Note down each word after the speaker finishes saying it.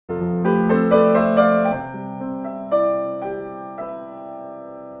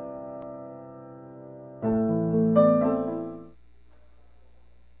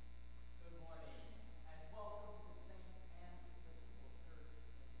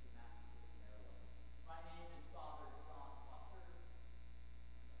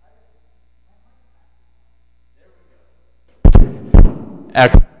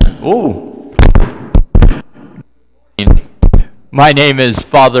Oh, my name is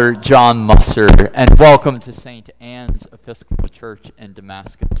Father John Musser, and welcome to St. Anne's Episcopal Church in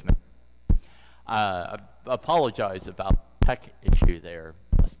Damascus. I apologize about the tech issue there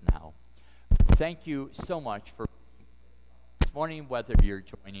just now. Thank you so much for this morning, whether you're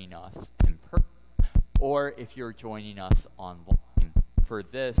joining us in person or if you're joining us online for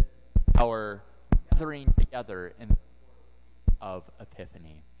this, our gathering together in the of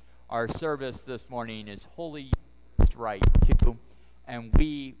Epiphany. Our service this morning is Holy Eucharist Rite 2, and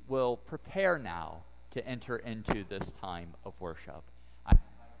we will prepare now to enter into this time of worship. I invite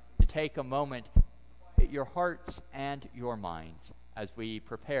you to take a moment to quiet your hearts and your minds as we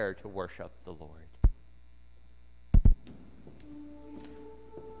prepare to worship the Lord.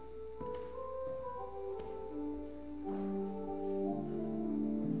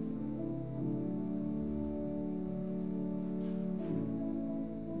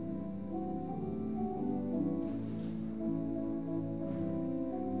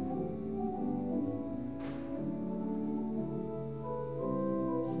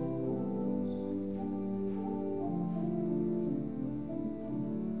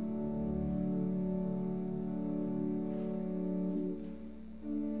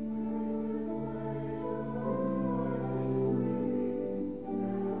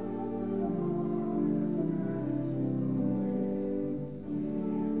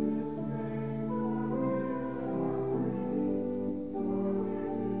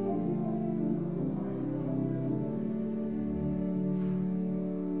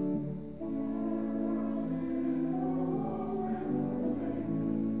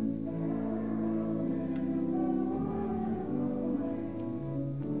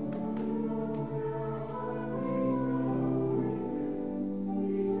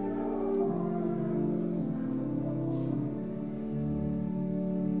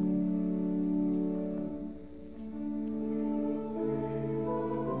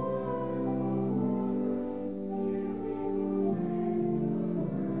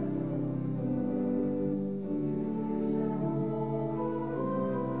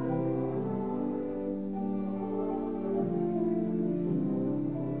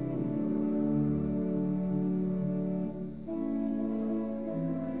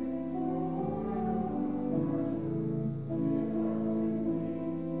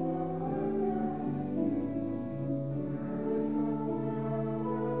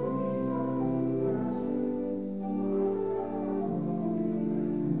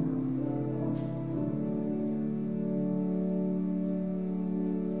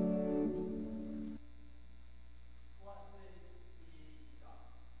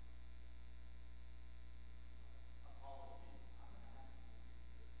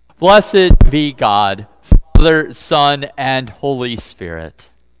 Blessed be God, Father, Son, and Holy Spirit.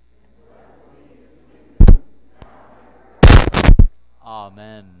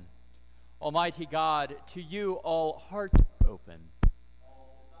 Amen. Almighty God, to you all hearts are open,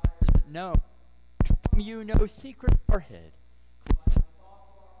 all desires known, from you no secrets are hid. Bless the thoughts of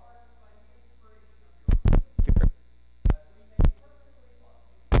our hearts by the inspiration of your Spirit, that we may perfectly love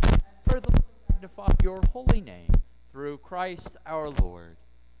you and further magnify your holy name, through Christ our Lord.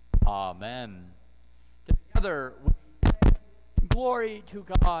 Amen. Together we say, glory to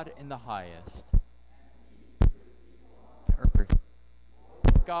God in the highest. Earth,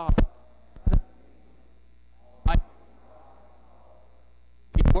 God, we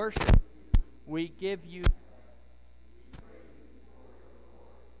worship, we give you,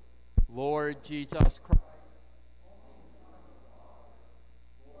 Lord Jesus Christ,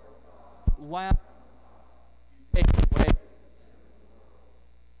 Lamb, take away.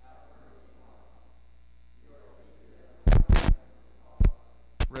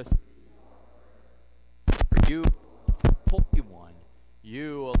 For you, Holy One,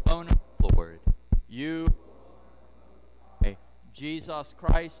 you alone are Lord, you, Jesus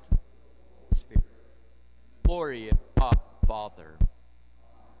Christ, Spirit, glory of God, Father.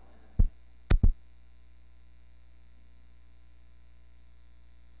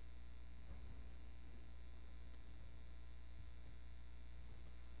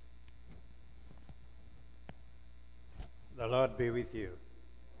 The Lord be with you.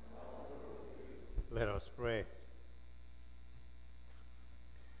 Let us pray.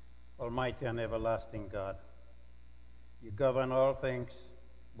 Almighty and everlasting God, you govern all things,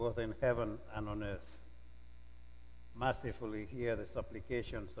 both in heaven and on earth. Mercifully hear the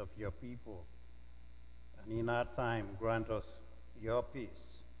supplications of your people, and in our time grant us your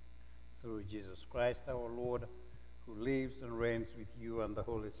peace. Through Jesus Christ our Lord, who lives and reigns with you and the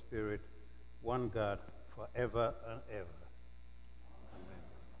Holy Spirit, one God, forever and ever. Amen.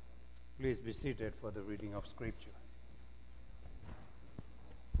 Please be seated for the reading of Scripture.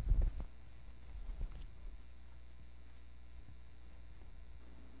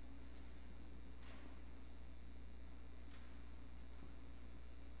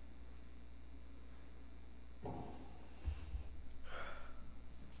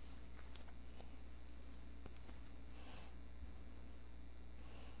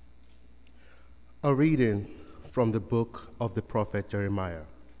 A reading from the book of the prophet Jeremiah.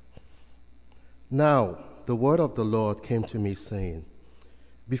 Now the word of the Lord came to me, saying,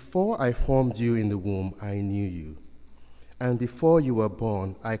 Before I formed you in the womb, I knew you, and before you were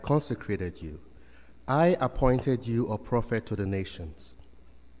born, I consecrated you. I appointed you a prophet to the nations.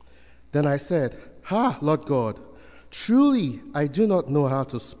 Then I said, Lord God, truly I do not know how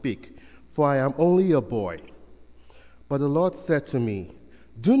to speak, for I am only a boy. But the Lord said to me,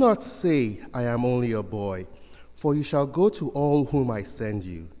 Do not say, I am only a boy, for you shall go to all whom I send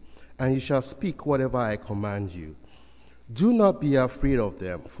you, and you shall speak whatever I command you. Do not be afraid of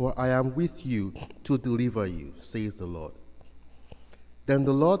them, for I am with you to deliver you, says the Lord. Then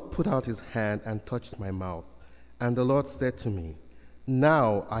the Lord put out his hand and touched my mouth, and the Lord said to me,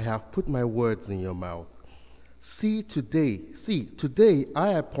 Now I have put my words in your mouth. See, today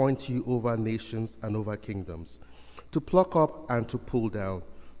I appoint you over nations and over kingdoms, to pluck up and to pull down,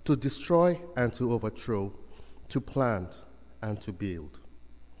 to destroy and to overthrow, to plant and to build.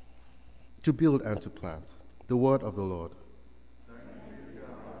 To build and to plant. The word of the Lord.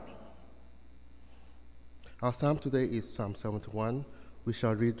 Our psalm today is Psalm 71. We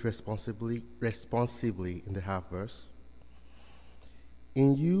shall read responsively in the half verse.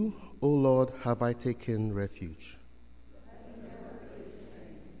 In you, O Lord, have I taken refuge.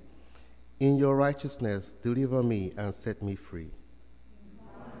 In your righteousness, deliver me and set me free.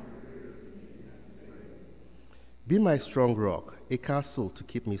 Be my strong rock, a castle to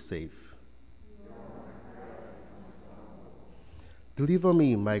keep me safe. Deliver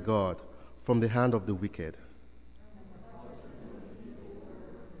me, my God, from the hand of the wicked.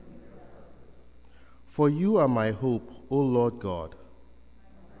 For you are my hope, O Lord God.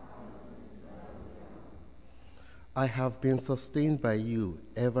 I have been sustained by you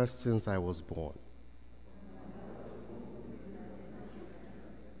ever since I was born.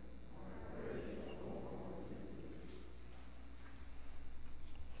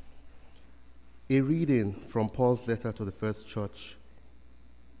 A reading from Paul's letter to the first church.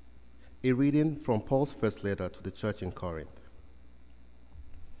 A reading from Paul's first letter to the church in Corinth.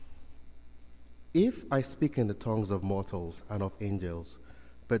 If I speak in the tongues of mortals and of angels,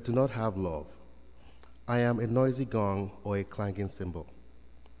 but do not have love, I am a noisy gong or a clanging cymbal.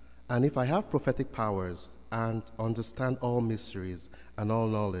 And if I have prophetic powers and understand all mysteries and all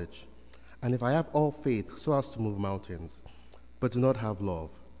knowledge, and if I have all faith so as to move mountains, but do not have love,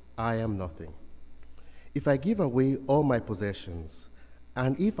 I am nothing. If I give away all my possessions,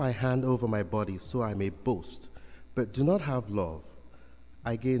 and if I hand over my body so I may boast, but do not have love,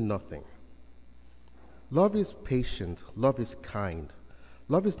 I gain nothing. Love is patient, love is kind.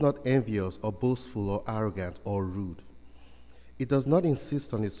 Love is not envious or boastful or arrogant or rude. It does not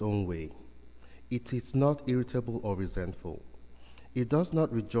insist on its own way. It is not irritable or resentful. It does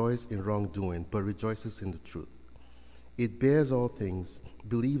not rejoice in wrongdoing, but rejoices in the truth. It bears all things,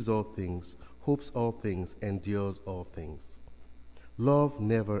 believes all things, hopes all things, endures all things. Love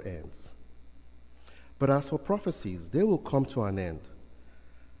never ends. But as for prophecies, they will come to an end.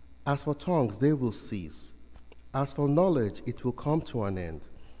 As for tongues, they will cease. As for knowledge, it will come to an end.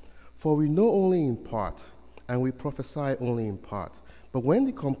 For we know only in part, and we prophesy only in part. But when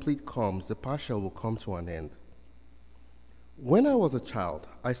the complete comes, the partial will come to an end. When I was a child,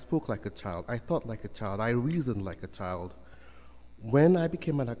 I spoke like a child, I thought like a child, I reasoned like a child. When I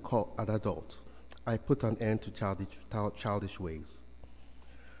became an adult, I put an end to childish ways.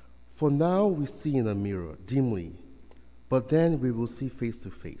 For now we see in a mirror, dimly, but then we will see face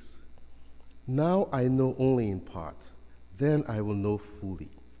to face. Now I know only in part, then I will know fully.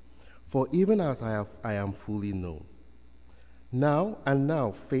 For even as I am fully known.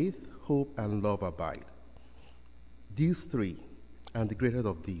 Now faith, hope, and love abide. These three, and the greatest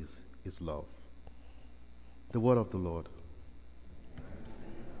of these is love. The word of the Lord.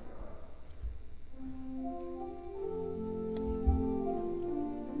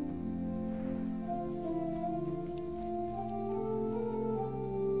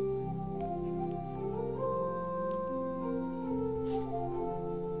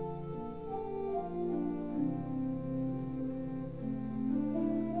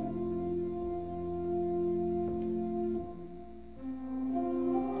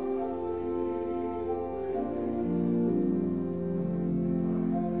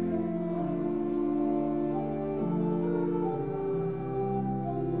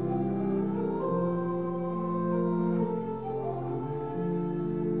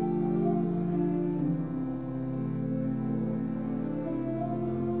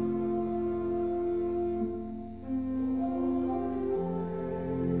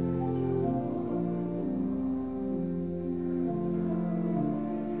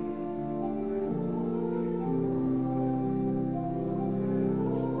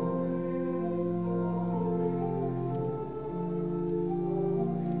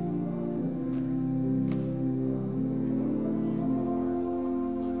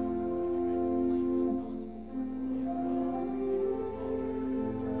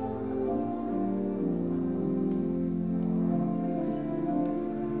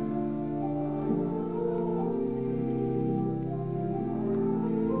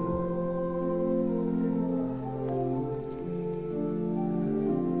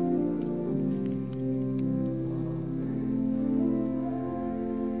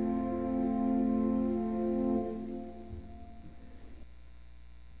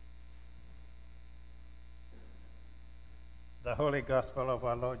 Holy Gospel of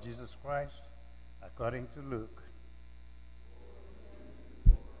our Lord Jesus Christ, according to Luke.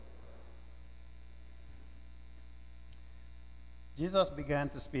 Jesus began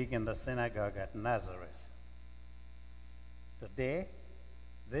to speak in the synagogue at Nazareth. Today,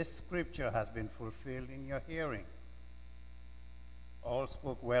 this scripture has been fulfilled in your hearing. All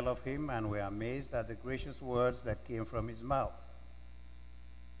spoke well of him and were amazed at the gracious words that came from his mouth.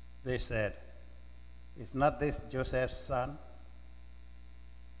 They said, "Is not this Joseph's son?"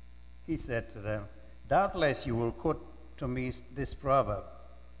 He said to them, "Doubtless you will quote to me this proverb,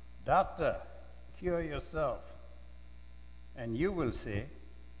 'Doctor, cure yourself.' And you will say,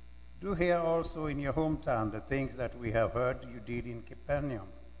 'Do here also in your hometown the things that we have heard you did in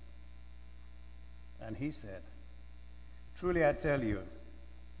Capernaum.'" And he said, "Truly I tell you,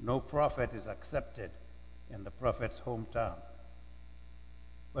 no prophet is accepted in the prophet's hometown.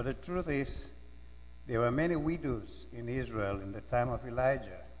 But the truth is, there were many widows in Israel in the time of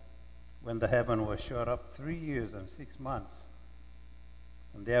Elijah, when the heaven was shut up 3 years and 6 months,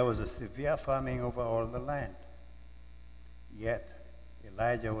 and there was a severe famine over all the land. Yet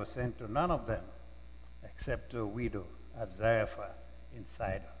Elijah was sent to none of them, except to a widow at Zarephath in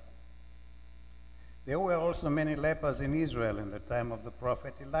Sidon. There were also many lepers in Israel in the time of the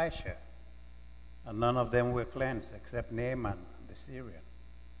prophet Elisha, and none of them were cleansed except Naaman the Syrian."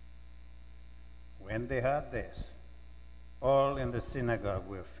 When they heard this, all in the synagogue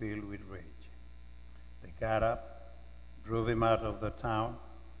were filled with rage. They got up, drove him out of the town,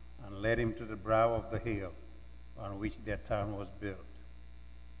 and led him to the brow of the hill on which their town was built,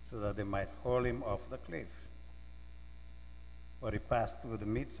 so that they might haul him off the cliff. But he passed through the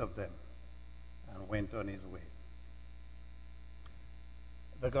midst of them and went on his way.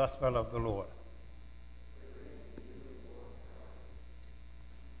 The Gospel of the Lord.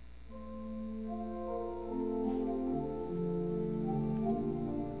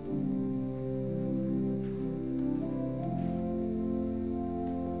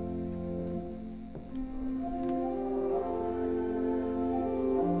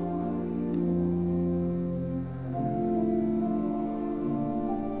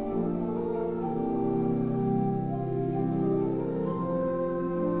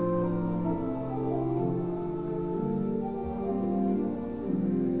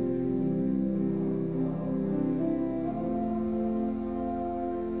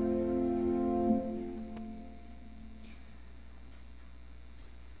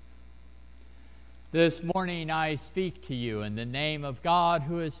 This morning I speak to you in the name of God,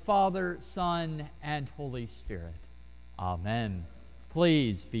 who is Father, Son, and Holy Spirit. Amen.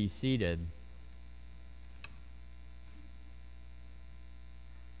 Please be seated.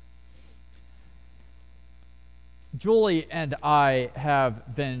 Julie and I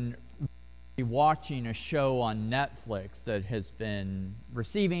have been watching a show on Netflix that has been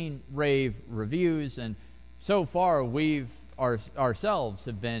receiving rave reviews, and so far ourselves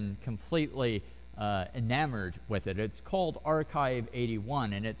have been completely enamored with it. It's called Archive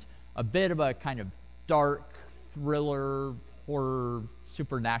 81, and it's a bit of a kind of dark thriller, horror,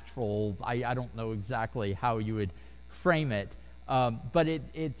 supernatural. I don't know exactly how you would frame it, but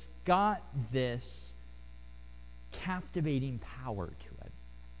it's got this captivating power to it.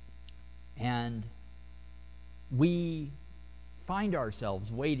 And we find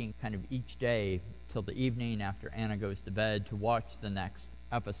ourselves waiting kind of each day till the evening after Anna goes to bed to watch the next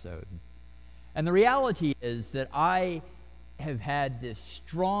episode. And the reality is that I have had this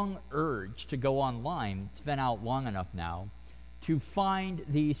strong urge to go online, it's been out long enough now, to find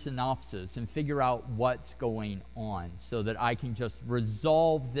the synopsis and figure out what's going on so that I can just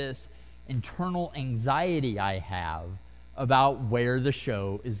resolve this internal anxiety I have about where the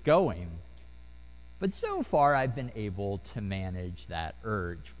show is going. But so far I've been able to manage that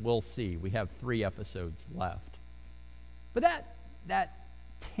urge. We'll see. We have 3 episodes left. But that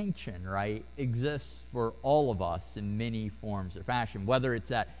tension, right, exists for all of us in many forms or fashion, whether it's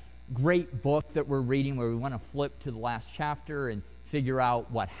that great book that we're reading where we want to flip to the last chapter and figure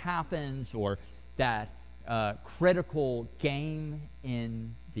out what happens, or that critical game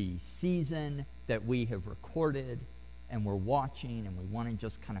in the season that we have recorded and we're watching and we want to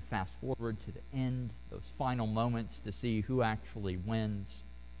just kind of fast forward to the end, those final moments to see who actually wins.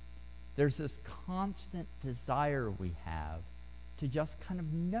 There's this constant desire we have to just kind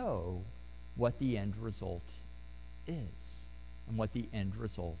of know what the end result is and what the end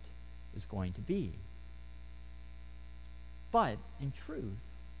result is going to be. But in truth,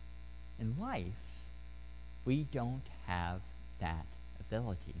 in life, we don't have that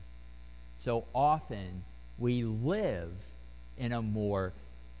ability. So often we live in a more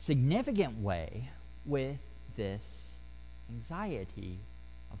significant way with this anxiety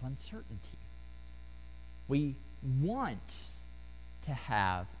of uncertainty. We want to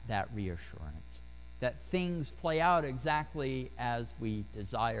have that reassurance that things play out exactly as we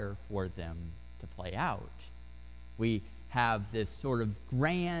desire for them to play out. We have this sort of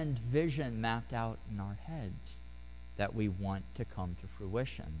grand vision mapped out in our heads that we want to come to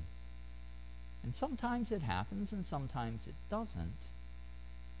fruition. And sometimes it happens and sometimes it doesn't.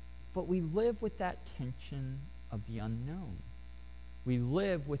 But we live with that tension of the unknown. We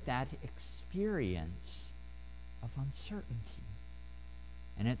live with that experience of uncertainty.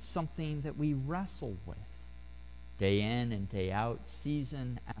 And it's something that we wrestle with day in and day out,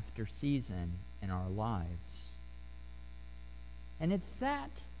 season after season in our lives. And it's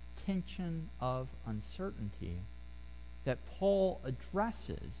that tension of uncertainty that Paul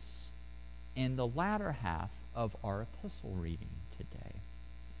addresses in the latter half of our epistle reading today.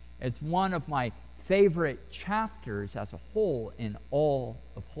 It's one of my favorite chapters as a whole in all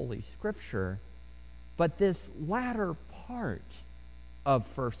of Holy Scripture, but this latter part of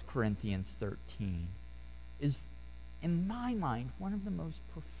 1 Corinthians 13 is, in my mind, one of the most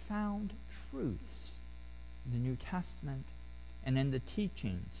profound truths in the New Testament and in the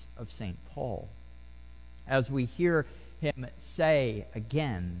teachings of St. Paul. As we hear him say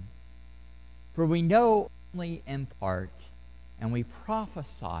again, "For we know only in part, and we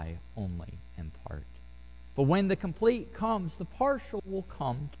prophesy only in part. But when the complete comes, the partial will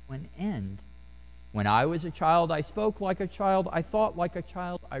come to an end. When I was a child, I spoke like a child, I thought like a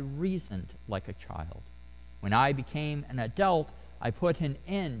child, I reasoned like a child. When I became an adult, I put an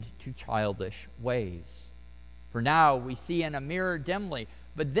end to childish ways. For now we see in a mirror dimly,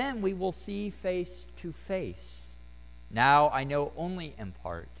 but then we will see face to face. Now I know only in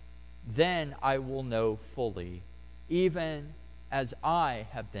part, then I will know fully, even as I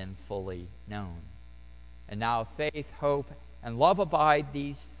have been fully known. And now faith, hope, and love abide,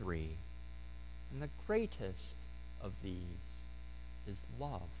 these three. And the greatest of these is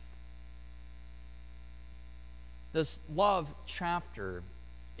love." This love chapter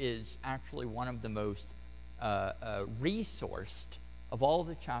is actually one of the most resourced of all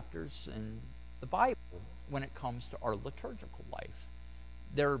the chapters in the Bible when it comes to our liturgical life.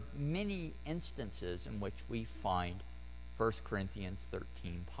 There are many instances in which we find 1 Corinthians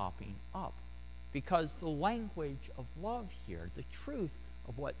 13 popping up, because the language of love here, the truth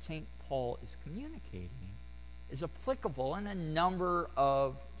of what St. Paul is communicating, is applicable in a number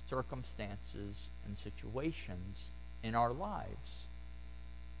of circumstances and situations in our lives.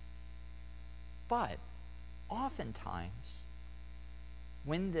 But oftentimes,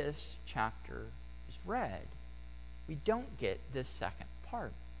 when this chapter is read, we don't get this second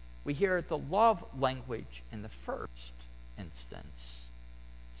part. We hear the love language in the first instance.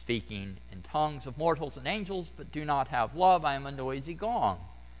 "Speaking in tongues of mortals and angels, but do not have love, I am a noisy gong."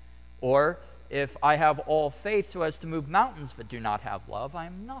 Or, "If I have all faith so as to move mountains, but do not have love, I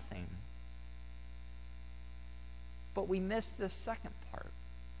am nothing." But we miss this second part,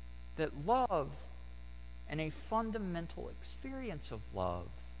 that love and a fundamental experience of love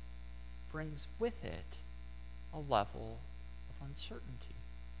brings with it a level of uncertainty,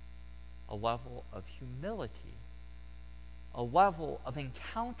 a level of humility, a level of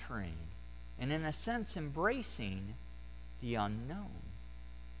encountering and, in a sense, embracing the unknown.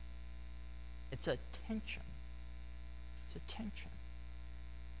 It's a tension. It's a tension.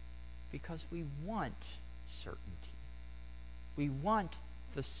 Because we want certainty. We want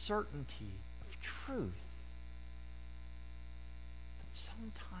the certainty of truth. But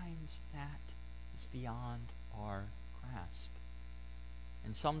sometimes that is beyond our grasp.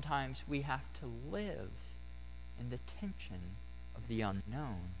 And sometimes we have to live in the tension of the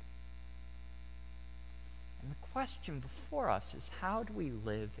unknown. And the question before us is, how do we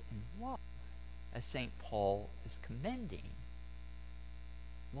live in love, as St. Paul is commending,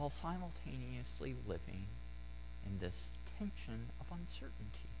 while simultaneously living in this tension of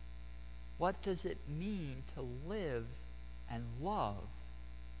uncertainty? What does it mean to live and love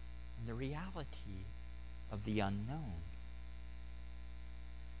in the reality of the unknown?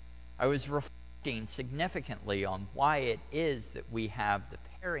 I was reflecting significantly on why it is that we have the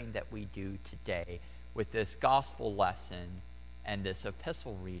pairing that we do today with this gospel lesson and this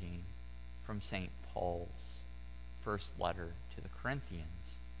epistle reading from St. Paul's first letter to the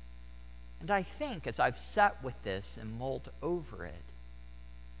Corinthians. And I think, as I've sat with this and mulled over it,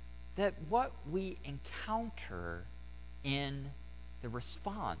 that what we encounter in the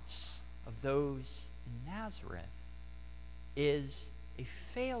response of those in Nazareth is a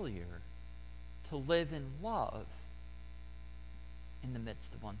failure to live in love in the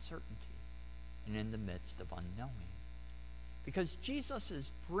midst of uncertainty and in the midst of unknowing. because Jesus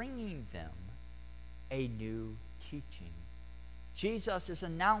is bringing them a new teaching. Jesus is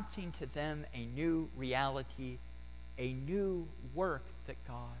announcing to them a new reality, a new work that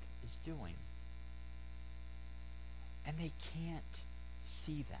God is doing. And they can't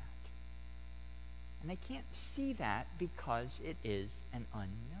see that. And they can't see that because it is an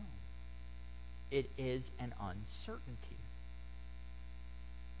unknown. It is an uncertainty.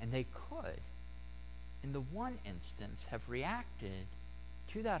 And they could, in the one instance, have reacted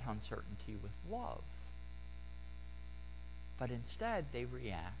to that uncertainty with love. But instead, they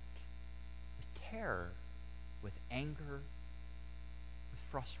react with terror, with anger, with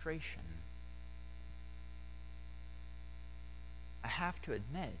frustration. I have to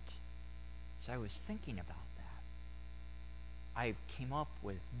admit, as I was thinking about that, I came up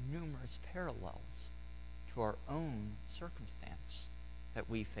with numerous parallels to our own circumstance that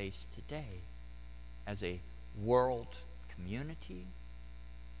we face today as a world community,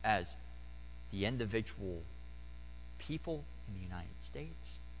 as the individual people in the United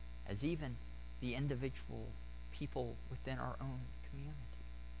States, as even the individual people within our own community.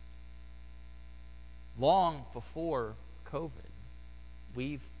 Long before COVID,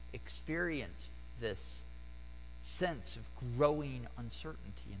 we've experienced this sense of growing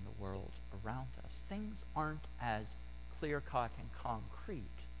uncertainty in the world around us. Things aren't as clear-cut and concrete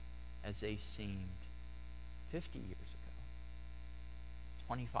as they seemed 50 years ago,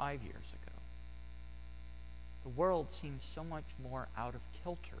 25 years ago. The world seems so much more out of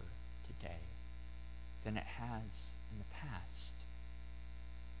kilter today than it has in the past.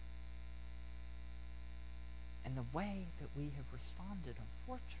 And the way that we have responded,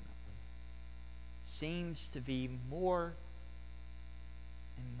 unfortunately, seems to be more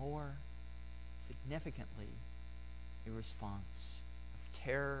and more significantly a response of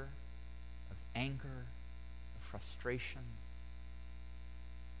terror, of anger, of frustration,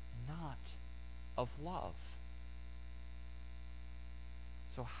 and not of love.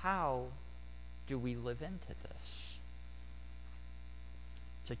 So how do we live into this?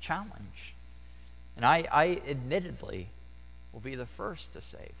 It's a challenge. And I admittedly will be the first to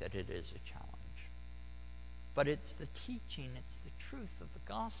say that it is a challenge. But it's the teaching, it's the truth of the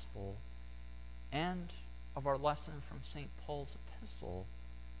gospel and of our lesson from St. Paul's epistle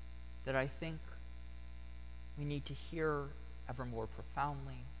that I think we need to hear ever more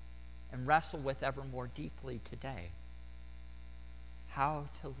profoundly and wrestle with ever more deeply today. How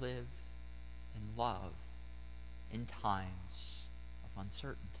to live in love in times of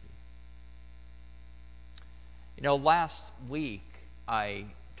uncertainty. You know, last week I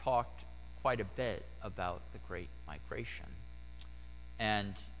talked quite a bit about the Great Migration.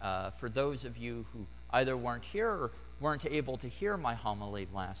 And for those of you who either weren't here or weren't able to hear my homily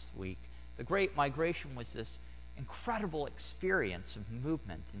last week, the Great Migration was this incredible experience of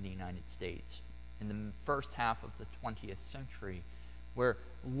movement in the United States in the first half of the 20th century, where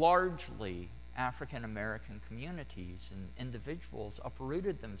largely African American communities and individuals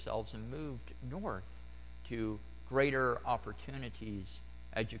uprooted themselves and moved north to greater opportunities,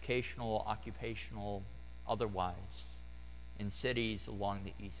 educational, occupational, otherwise, in cities along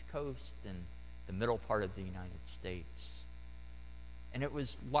the East Coast and the middle part of the United States. And it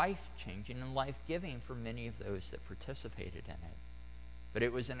was life-changing and life-giving for many of those that participated in it. But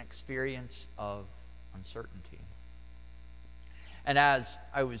it was an experience of uncertainty. And as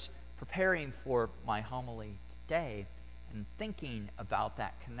I was preparing for my homily today and thinking about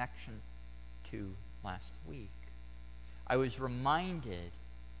that connection to last week, I was reminded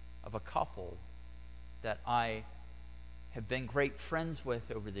of a couple that I have been great friends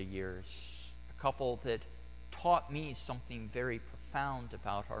with over the years, a couple that taught me something very profound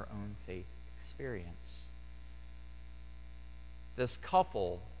about our own faith experience. This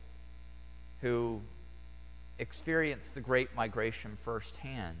couple who experienced the Great Migration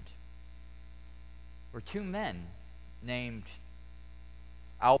firsthand were two men named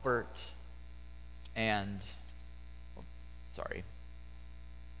Albert and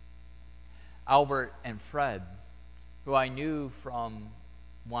Fred, who I knew from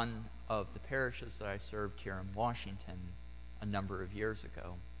one of the parishes that I served here in Washington a number of years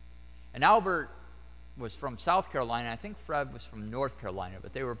ago. And Albert was from South Carolina. I think Fred was from North Carolina,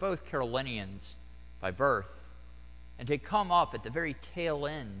 but they were both Carolinians by birth and had come up at the very tail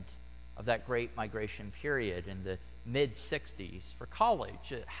end of that Great Migration period in the mid-60s for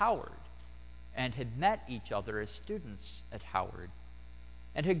college at Howard, and had met each other as students at Howard,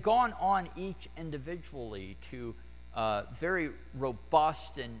 and had gone on each individually to very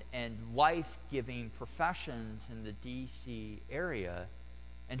robust and life-giving professions in the D.C. area,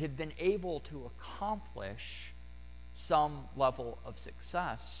 and had been able to accomplish some level of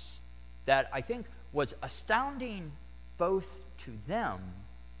success that I think was astounding both to them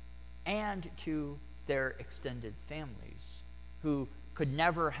and to their extended families, who could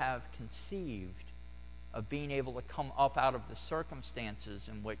never have conceived of being able to come up out of the circumstances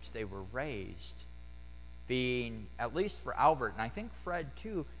in which they were raised, being, at least for Albert, and I think Fred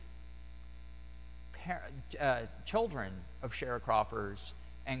too, children of sharecroppers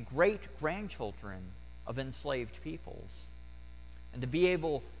and great-grandchildren of enslaved peoples. And to be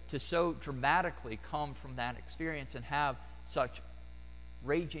able to so dramatically come from that experience and have such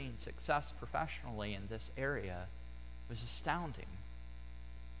raging success professionally in this area was astounding.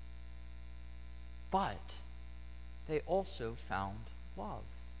 But they also found love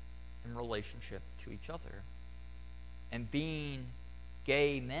in relationship to each other. And being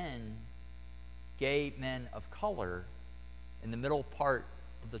gay men of color in the middle part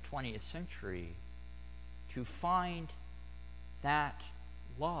of the 20th century, to find that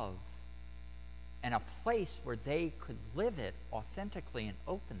love and a place where they could live it authentically and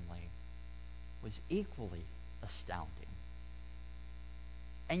openly was equally astounding.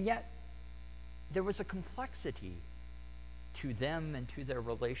 And yet, there was a complexity to them and to their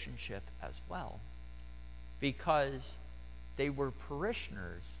relationship as well, because they were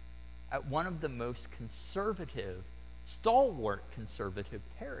parishioners at one of the most conservative, stalwart conservative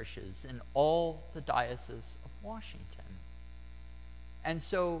parishes in all the Diocese of Washington. And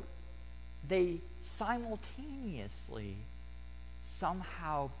so they simultaneously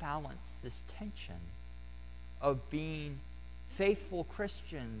somehow balanced this tension of being faithful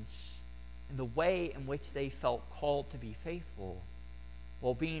Christians in the way in which they felt called to be faithful,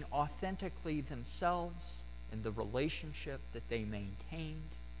 while being authentically themselves in the relationship that they maintained,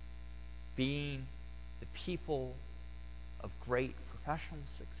 being the people of great professional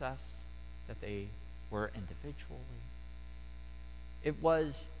success that they were individually. It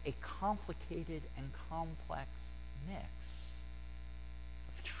was a complicated and complex mix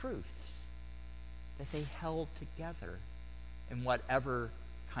of truths that they held together in whatever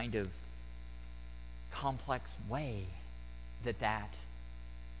kind of complex way that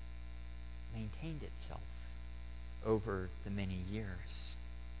maintained itself over the many years.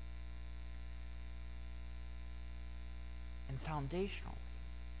 And foundationally,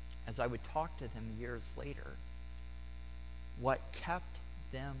 as I would talk to them years later, what kept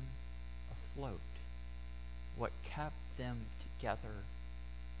them afloat, what kept them together,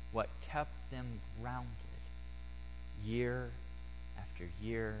 what kept them grounded year after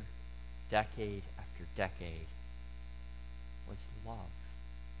year, decade after decade, was love.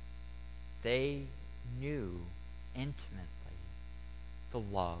 They knew intimately the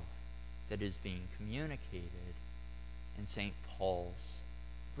love that is being communicated in St. Paul's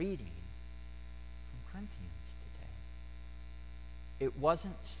reading from Corinthians today. It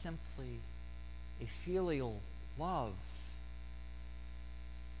wasn't simply a filial love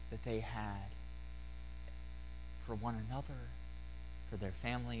that they had for one another, for their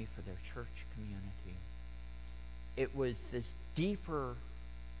family, for their church community. It was this deeper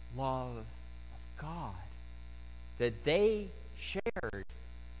love of God that they shared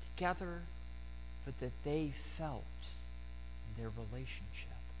together, but that they felt in their relationship.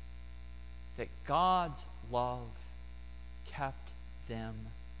 That God's love kept them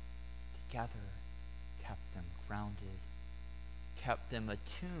together, kept them grounded, kept them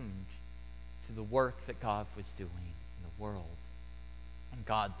attuned to the work that God was doing in the world. And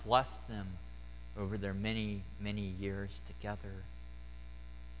God blessed them over their many, many years together.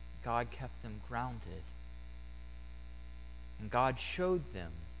 God kept them grounded. And God showed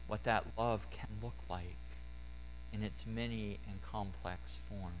them what that love can look like in its many and complex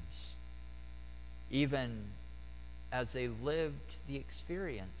forms. Even as they lived the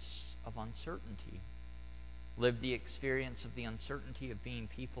experience of uncertainty, lived the experience of the uncertainty of being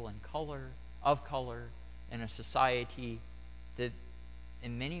people of color, in a society that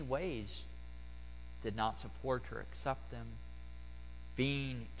in many ways did not support or accept them,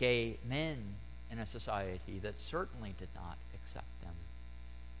 being gay men in a society that certainly did not accept them,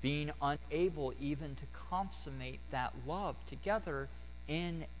 being unable even to consummate that love together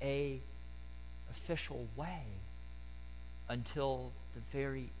in a official way until the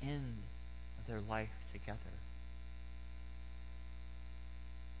very end of their life together.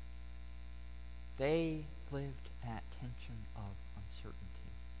 They lived that tension of uncertainty,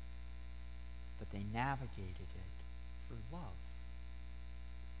 but they navigated it through love.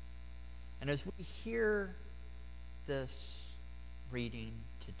 And as we hear this reading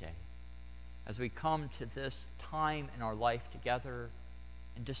today, as we come to this time in our life together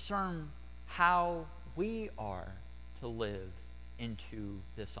and discern how we are to live into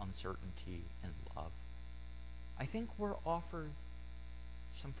this uncertainty and love, I think we're offered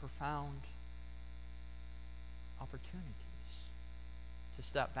some profound opportunities to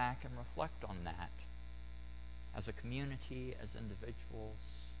step back and reflect on that as a community, as individuals,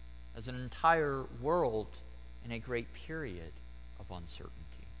 as an entire world in a great period of uncertainty.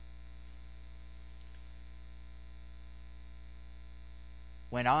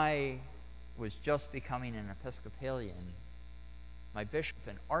 When I was just becoming an Episcopalian, my bishop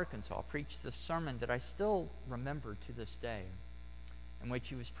in Arkansas preached this sermon that I still remember to this day, in which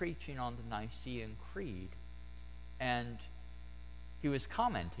he was preaching on the Nicene Creed. And he was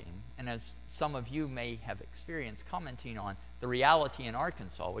commenting, and as some of you may have experienced, commenting on the reality in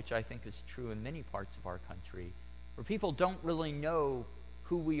Arkansas, which I think is true in many parts of our country, where people don't really know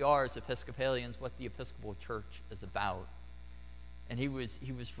who we are as Episcopalians, what the Episcopal Church is about. And he was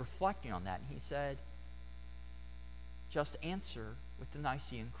reflecting on that, and he said, just answer with the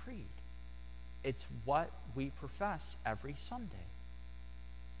Nicene Creed. It's what we profess every Sunday.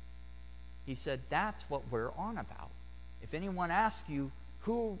 He said, that's what we're on about. If anyone asks you,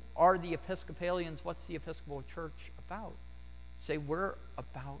 who are the Episcopalians, what's the Episcopal Church about? Say, we're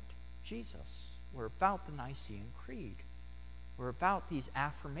about Jesus. We're about the Nicene Creed. We're about these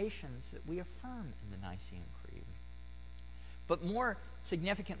affirmations that we affirm in the Nicene Creed. But more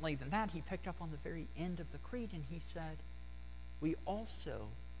significantly than that, he picked up on the very end of the creed and he said, we also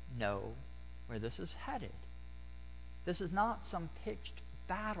know where this is headed. This is not some pitched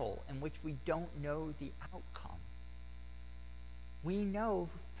battle in which we don't know the outcome. We know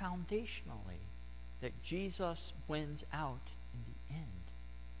foundationally that Jesus wins out in the end,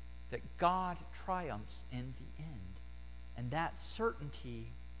 that God triumphs in the end, and that certainty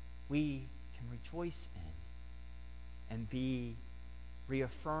we can rejoice in and be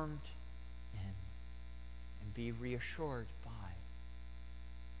reaffirmed in and be reassured by.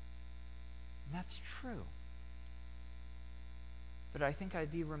 And that's true. But I think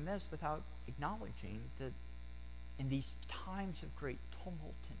I'd be remiss without acknowledging that in these times of great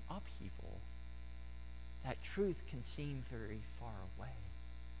tumult and upheaval, that truth can seem very far away,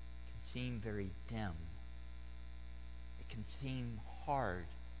 can seem very dim. It can seem hard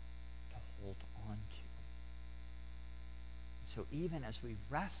to hold on to. So even as we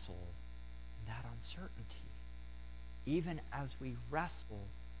wrestle in that uncertainty, even as we wrestle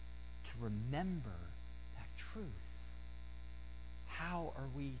to remember that truth, how are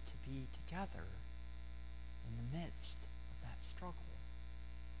we to be together in the midst of that struggle?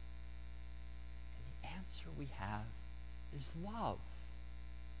 And the answer we have is love.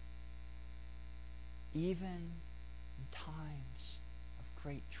 Even in times of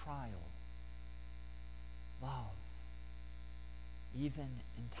great trial, love. Even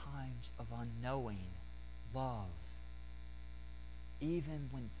in times of unknowing, love. Even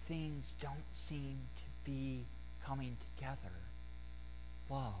when things don't seem to be coming together,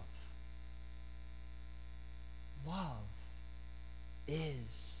 love. Love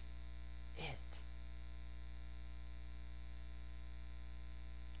is it.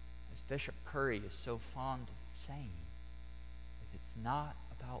 As Bishop Curry is so fond of saying, if it's not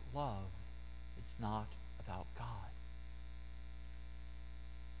about love, it's not about God.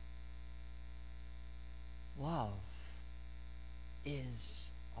 Love is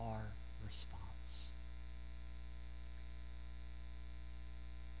our response.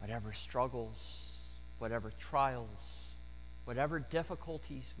 Whatever struggles, whatever trials, whatever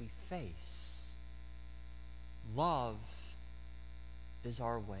difficulties we face, love is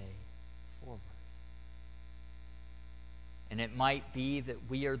our way forward. And it might be that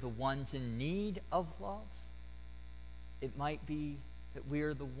we are the ones in need of love. It might be that we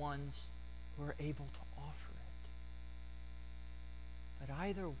are the ones who are able to offer it. But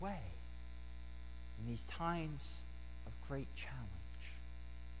either way, in these times of great challenge,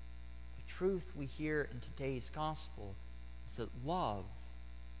 the truth we hear in today's gospel is that love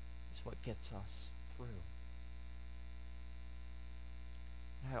is what gets us through.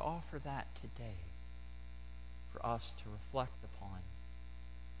 And I offer that today for us to reflect upon,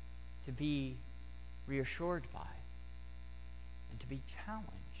 to be reassured by, and to be challenged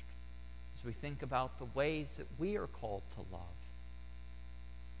as we think about the ways that we are called to love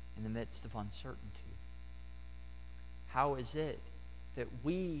in the midst of uncertainty. How is it that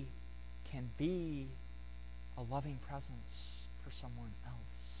we can be a loving presence for someone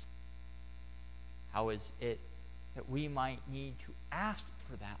else? How is it that we might need to ask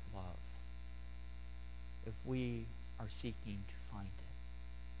for that love if we are seeking to find it?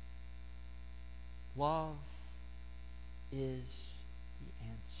 Love is the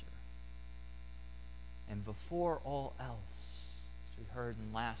answer. And before all else, as we heard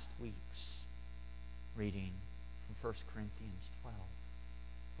in last week's reading from 1 Corinthians 12,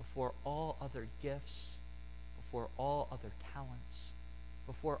 before all other gifts, before all other talents,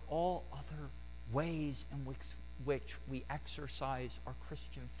 before all other ways in which we exercise our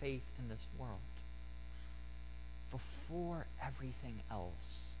Christian faith in this world, before everything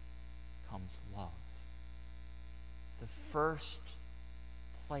else comes love. The first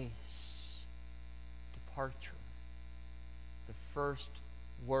place departure, the first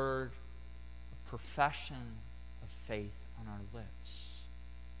word of profession of faith on our lips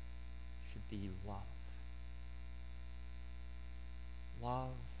should be love. Love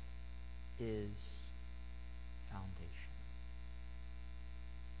is foundation.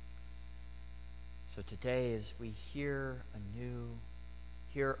 So today, as we hear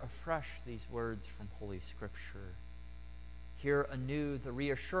afresh these words from Holy Scripture, hear anew the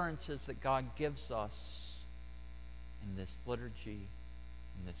reassurances that God gives us in this liturgy,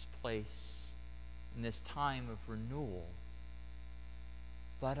 in this place, in this time of renewal,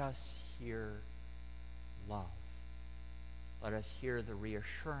 let us hear love. Let us hear the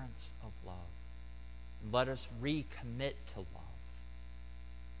reassurance of love. And let us recommit to love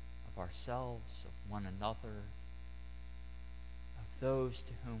of ourselves, of one another, of those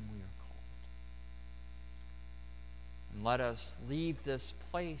to whom we are called. And let us leave this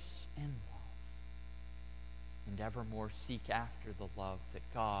place in love and evermore seek after the love that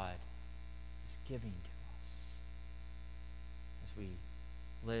God is giving to us as we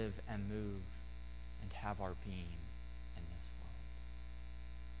live and move and have our being in this world.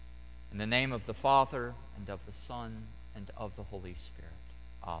 In the name of the Father, and of the Son, and of the Holy Spirit.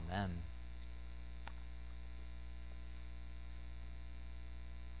 Amen.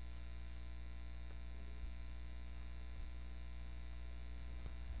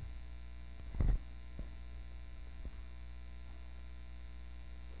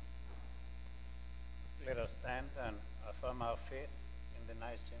 Let us stand and affirm our faith in the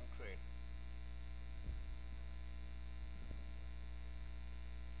Nicene Creed.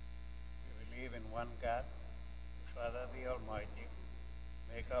 We believe in one God, the Father, the Almighty,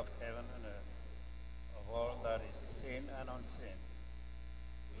 maker of heaven and earth, of all that is seen and unseen.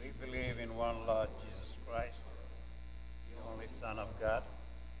 We believe in one Lord Jesus Christ, the only Son of God,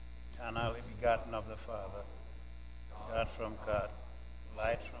 eternally begotten of the Father, God from God,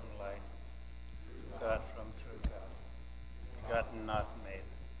 light from light, God from true God, begotten, not made,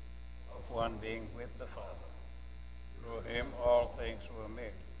 of one being with the Father. Through him all things were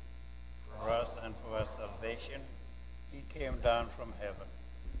made. For us and for our salvation, he came down from heaven.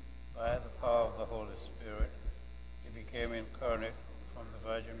 By the power of the Holy Spirit, he became incarnate from the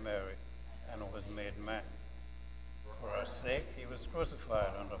Virgin Mary and was made man. For our sake, he was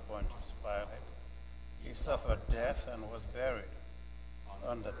crucified under Pontius Pilate. He suffered death and was buried.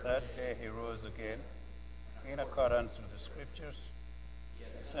 On the third day he rose again, in accordance with the Scriptures, he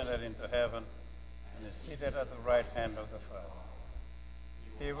ascended into heaven, and is seated at the right hand of the Father.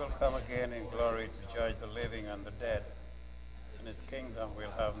 He will come again in glory to judge the living and the dead, and his kingdom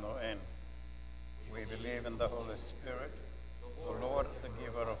will have no end. We believe in the Holy Spirit, the Lord, the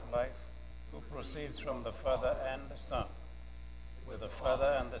giver of life, who proceeds from the Father and the Son. With the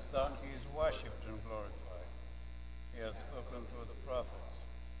Father and the Son he is worshipped and glorified. He has spoken through the prophets.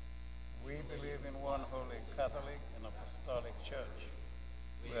 We believe in one holy Catholic and Apostolic Church.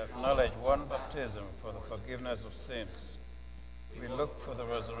 We acknowledge one baptism for the forgiveness of sins. We look for the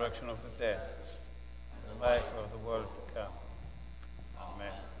resurrection of the dead and the life of the world to come.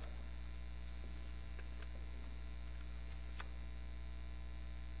 Amen.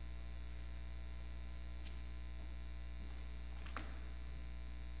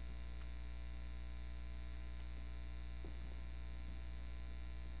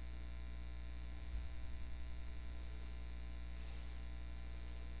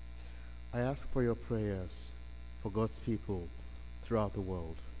 I ask for your prayers for God's people throughout the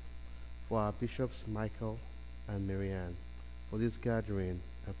world, for our bishops Michael and Marianne, for this gathering,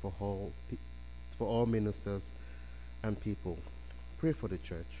 and for all ministers and people. Pray for the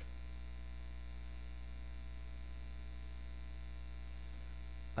church.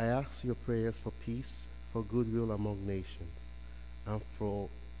 I ask your prayers for peace, for goodwill among nations, and for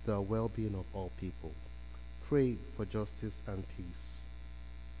the well-being of all people. Pray for justice and peace.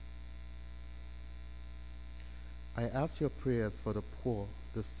 I ask your prayers for the poor,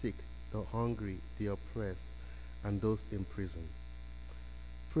 the sick, the hungry, the oppressed, and those in prison.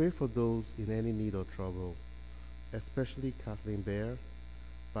 Pray for those in any need or trouble, especially Kathleen Bear,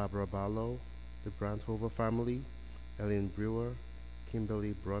 Barbara Barlow, the Brandhover family, Ellen Brewer,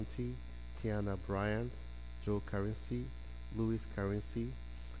 Kimberly Bronte, Tiana Bryant, Joe Carinci, Louis Carinci,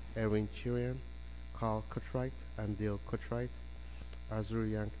 Erin Chirian, Carl Cutright and Dale Cutright,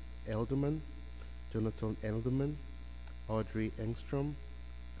 Azurian Elderman, Jonathan Elderman, Audrey Engstrom,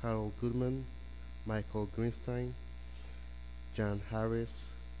 Carol Goodman, Michael Greenstein, Jan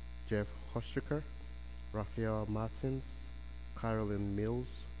Harris, Jeff Hoschuker, Raphael Martins, Carolyn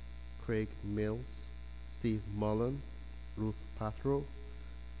Mills, Craig Mills, Steve Mullen, Ruth Pathrow,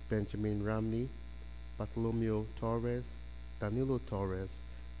 Benjamin Ramney, Bartolomeo Torres, Danilo Torres,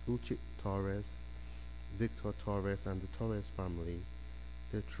 Dulce Torres, Victor Torres and the Torres family,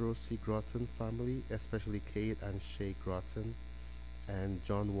 the Trosi Groton family, especially Kate and Shay Groton, and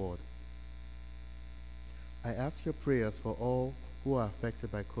John Ward. I ask your prayers for all who are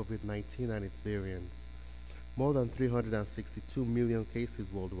affected by COVID-19 and its variants. More than 362 million cases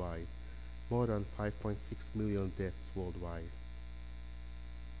worldwide, more than 5.6 million deaths worldwide.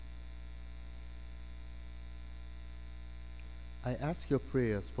 I ask your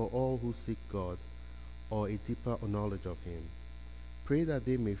prayers for all who seek God or a deeper knowledge of Him. Pray that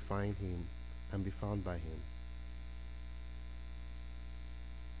they may find Him and be found by Him.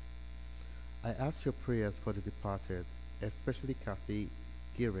 I ask your prayers for the departed, especially Kathy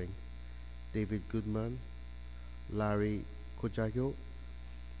Gearing, David Goodman, Larry Kojayo,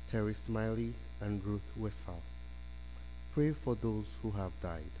 Terry Smiley, and Ruth Westphal. Pray for those who have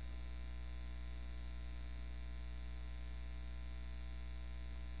died.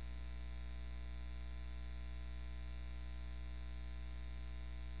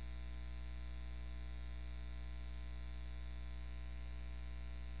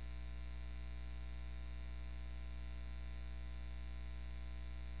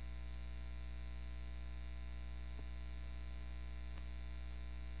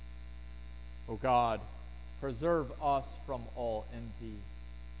 O God, preserve us from all envy,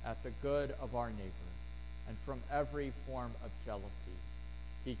 at the good of our neighbor, and from every form of jealousy.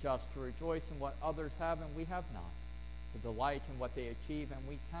 Teach us to rejoice in what others have and we have not, to delight in what they achieve and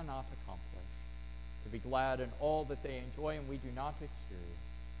we cannot accomplish, to be glad in all that they enjoy and we do not experience,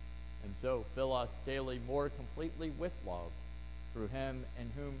 and so fill us daily more completely with love, through him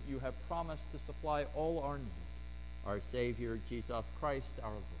in whom you have promised to supply all our need, our Savior, Jesus Christ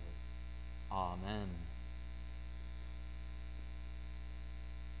our Lord. Amen.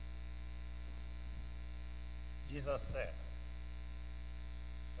 Jesus said,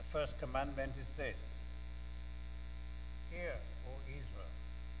 the first commandment is this: Hear, O Israel,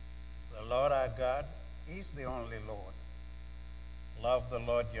 the Lord our God is the only Lord. Love the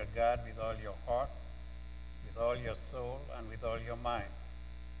Lord your God with all your heart, with all your soul, and with all your mind,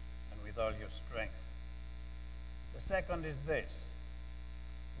 and with all your strength. The second is this: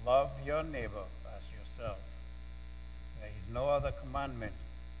 love your neighbor as yourself. There is no other commandment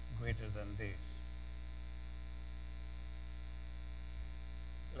greater than this.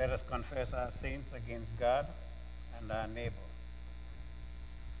 Let us confess our sins against God and our neighbor.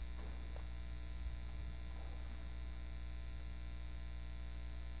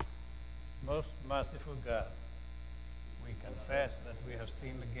 Most merciful God, we confess that we have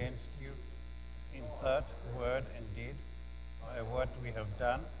sinned against you in thought, word, and deed, by what we have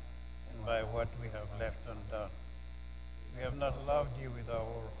done and by what we have left undone. We have not loved you with our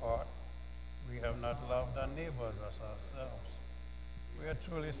whole heart. We have not loved our neighbors as ourselves. We are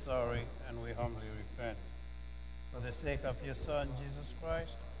truly sorry and we humbly repent. For the sake of your Son, Jesus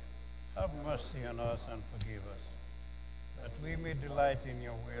Christ, have mercy on us and forgive us, that we may delight in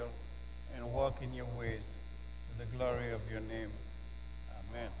your will and walk in your ways to the glory of your name.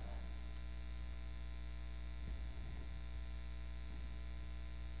 Amen.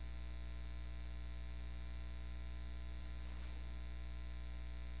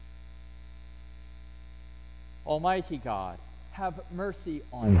 Almighty God, have mercy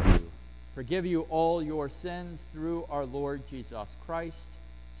on you, forgive you all your sins through our Lord Jesus Christ,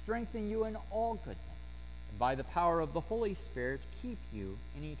 strengthen you in all goodness, and by the power of the Holy Spirit keep you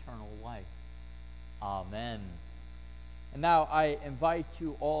in eternal life. Amen. And now I invite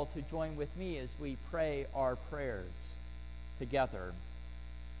you all to join with me as we pray our prayers together.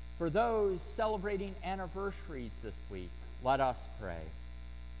 For those celebrating anniversaries this week, let us pray.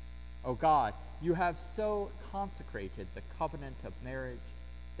 O God, you have so consecrated the covenant of marriage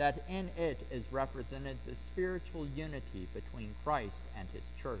that in it is represented the spiritual unity between Christ and his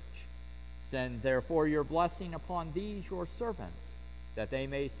church. Send therefore your blessing upon these your servants, that they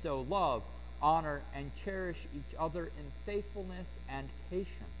may so love, honor, and cherish each other in faithfulness and patience,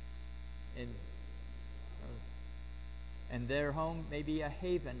 and their home may be a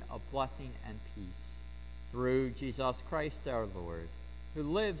haven of blessing and peace. Through Jesus Christ our Lord. who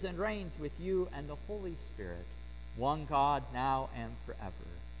lives and reigns with you and the Holy Spirit, one God, now and forever.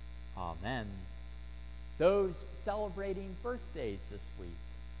 Amen. Those celebrating birthdays this week,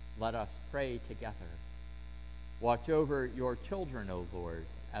 let us pray together. Watch over your children, O Lord,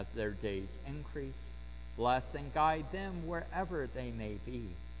 as their days increase. Bless and guide them wherever they may be.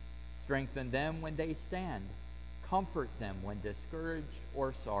 Strengthen them when they stand. Comfort them when discouraged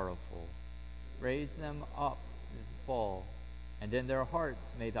or sorrowful. Raise them up in the fall, and in their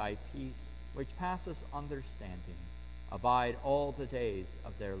hearts may thy peace, which passeth understanding, abide all the days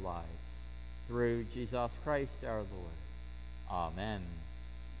of their lives. Through Jesus Christ our Lord. Amen.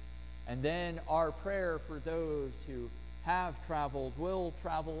 And then our prayer for those who have traveled, will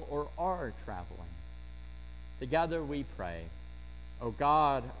travel, or are traveling. Together we pray, O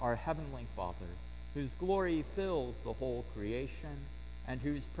God, our heavenly Father, whose glory fills the whole creation, and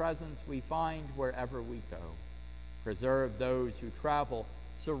whose presence we find wherever we go. Preserve those who travel,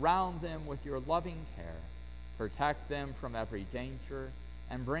 surround them with your loving care, protect them from every danger,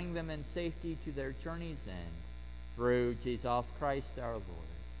 and bring them in safety to their journey's end. Through Jesus Christ our Lord.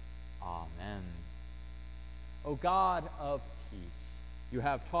 Amen. O God of peace, you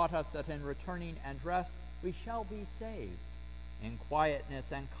have taught us that in returning and rest we shall be saved. In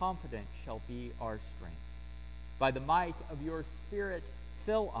quietness and confidence shall be our strength. By the might of your Spirit,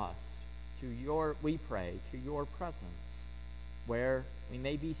 fill us we pray, to your presence, where we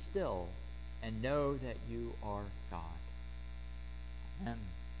may be still and know that you are God. Amen.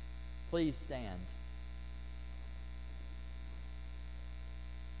 Please stand.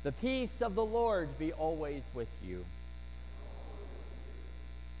 The peace of the Lord be always with you.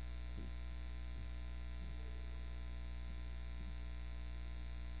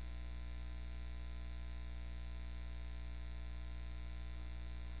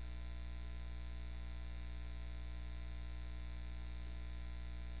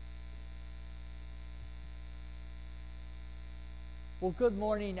 Well, good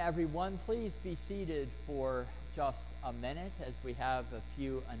morning, everyone. Please be seated for just a minute as we have a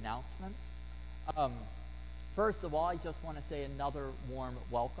few announcements. First of all, I just want to say another warm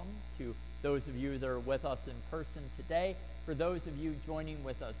welcome to those of you that are with us in person today. For those of you joining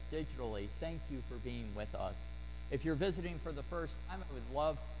with us digitally, thank you for being with us. If you're visiting for the first time, I would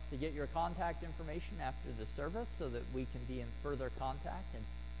love to get your contact information after the service so that we can be in further contact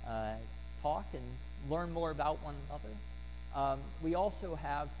and talk and learn more about one another. We also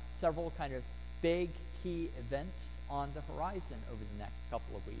have several kind of big key events on the horizon over the next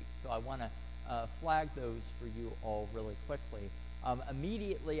couple of weeks. So I want to flag those for you all really quickly.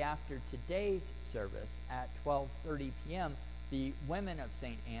 Immediately after today's service at 12:30 p.m., the Women of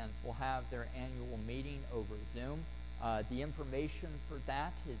St. Anne's will have their annual meeting over Zoom. The information for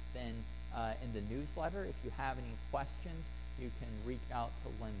that has been in the newsletter. If you have any questions, you can reach out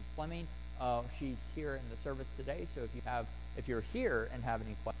to Lynn Fleming. She's here in the service today, so if you're here and have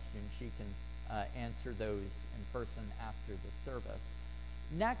any questions, she can answer those in person after the service.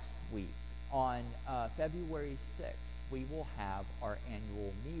 Next week, on February 6th, we will have our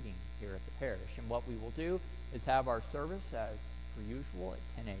annual meeting here at the parish. And what we will do is have our service as per usual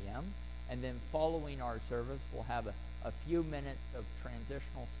at 10 a.m. And then following our service, we'll have a few minutes of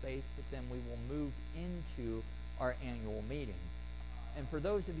transitional space, but then we will move into our annual meeting. And for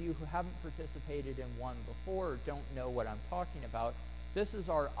those of you who haven't participated in one before or don't know what I'm talking about, this is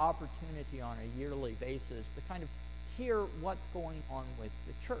our opportunity on a yearly basis to kind of hear what's going on with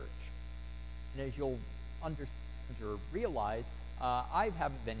the church. And as you'll understand or realize, I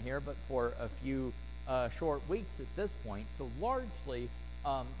haven't been here but for a few short weeks at this point, so largely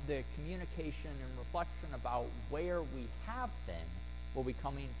the communication and reflection about where we have been will be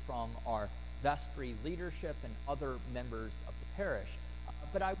coming from our vestry leadership and other members of the parish.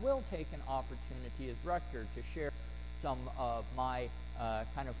 But I will take an opportunity as rector to share some of my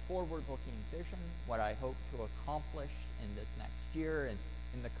kind of forward-looking vision, what I hope to accomplish in this next year and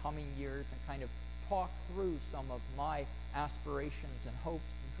in the coming years, and kind of talk through some of my aspirations and hopes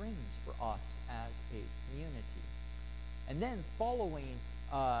and dreams for us as a community. And then following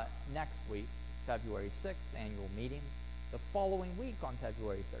next week, February 6th annual meeting, the following week on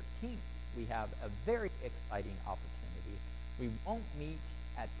February 13th, we have a very exciting opportunity. We won't meet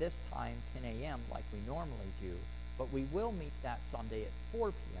at this time, 10 a.m. like we normally do, but we will meet that Sunday at 4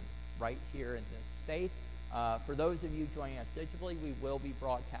 p.m. right here in this space. For those of you joining us digitally, we will be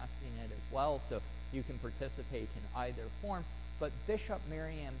broadcasting it as well, so you can participate in either form. But Bishop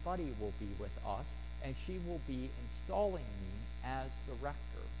Mary Ann Buddy will be with us, and she will be installing me as the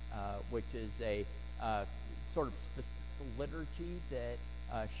rector, which is a sort of specific liturgy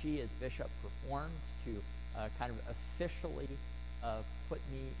that she as bishop performs to kind of officially put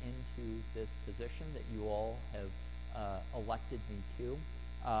me into this position that you all have elected me to.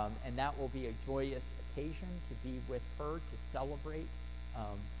 And that will be a joyous occasion to be with her, to celebrate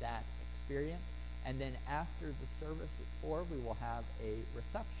that experience. And then after the service at 4, we will have a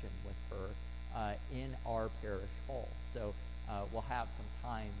reception with her in our parish hall. So we'll have some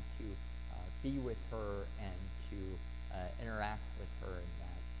time to be with her and to interact with her in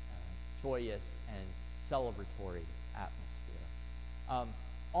that joyous and celebratory atmosphere.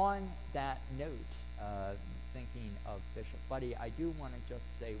 On that note, thinking of Bishop Buddy, I do want to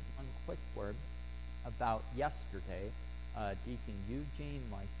just say one quick word about yesterday. Deacon Eugene,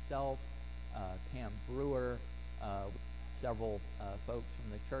 myself, Pam Brewer, several folks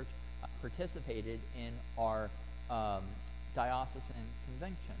from the church participated in our diocesan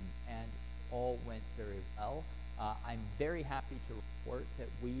convention, and all went very well. I'm very happy to report that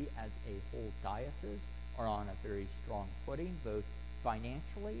we as a whole diocese are on a very strong footing, both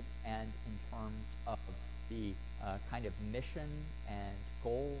financially and in terms of the kind of mission and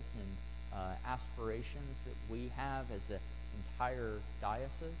goals and aspirations that we have as an entire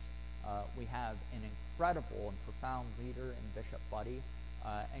diocese. We have an incredible and profound leader in Bishop Buddy,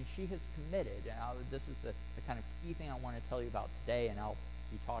 and she has committed, and this is the kind of key thing I want to tell you about today, and I'll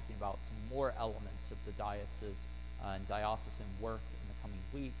be talking about some more elements of the diocese and diocesan work in the coming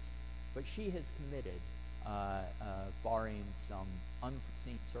weeks, but she has committed, barring some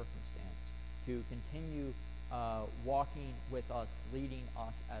unforeseen circumstance, to continue walking with us, leading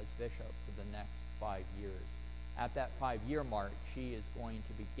us as bishop for the next 5 years. At that 5-year mark, she is going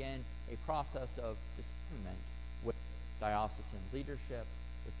to begin a process of discernment with diocesan leadership,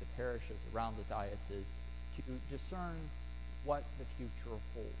 with the parishes around the diocese, to discern what the future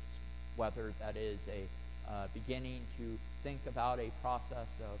holds, whether that is a beginning to think about a process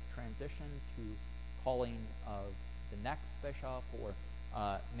of transition to calling of the next bishop, or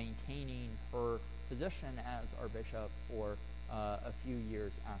maintaining her position as our bishop for a few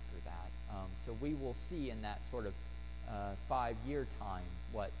years after that. So we will see in that sort of 5-year time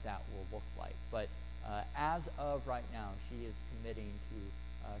what that will look like. But as of right now, she is committing to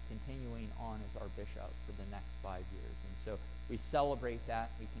continuing on as our bishop for the next 5 years. And so we celebrate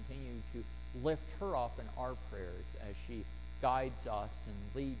that. We continue to lift her up in our prayers as she guides us and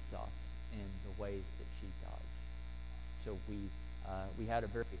leads us in the ways that she does. So we had a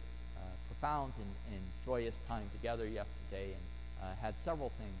very profound and joyous time together yesterday, and had several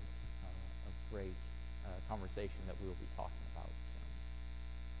things of great conversation that we will be talking about soon.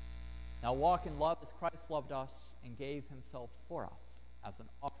 Now walk in love as Christ loved us and gave himself for us as an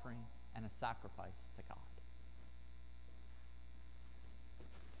offering and a sacrifice to God.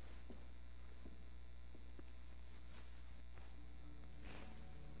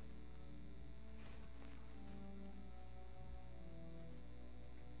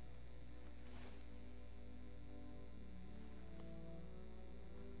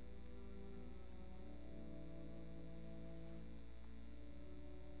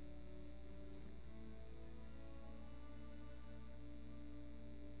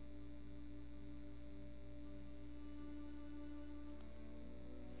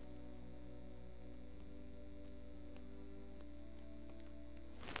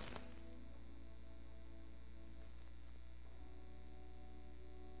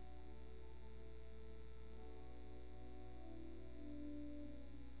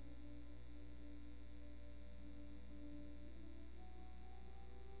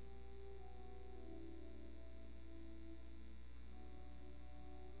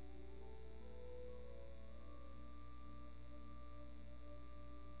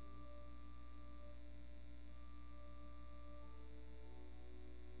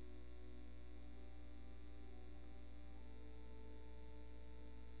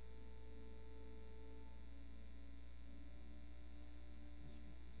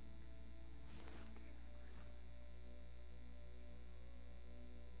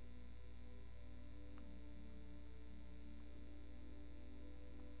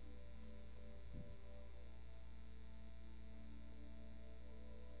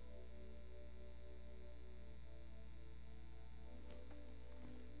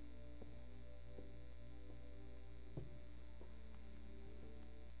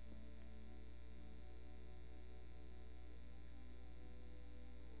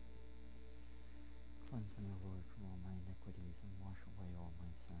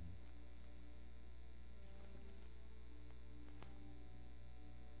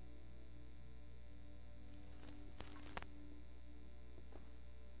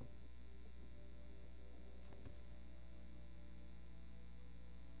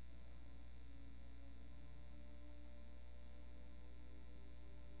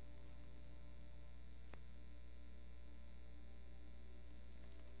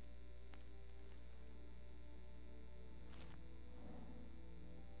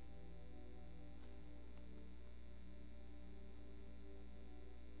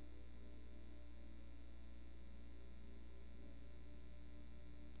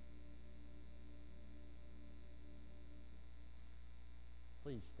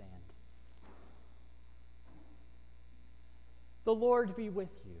 stand. The Lord be with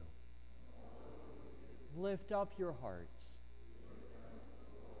you. Lift up your hearts.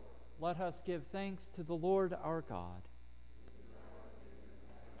 Let us give thanks to the Lord our God.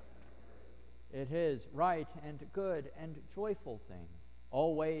 It is right and good and joyful thing,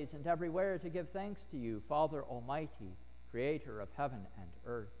 always and everywhere to give thanks to you, Father Almighty, Creator of heaven and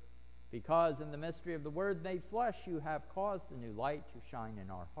earth, because in the mystery of the Word made flesh you have caused a new light to shine in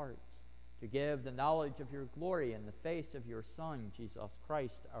our hearts, to give the knowledge of your glory in the face of your Son, Jesus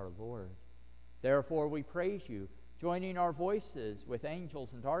Christ our Lord. Therefore we praise you, joining our voices with angels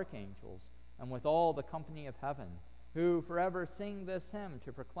and archangels, and with all the company of heaven, who forever sing this hymn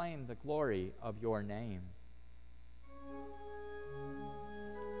to proclaim the glory of your name.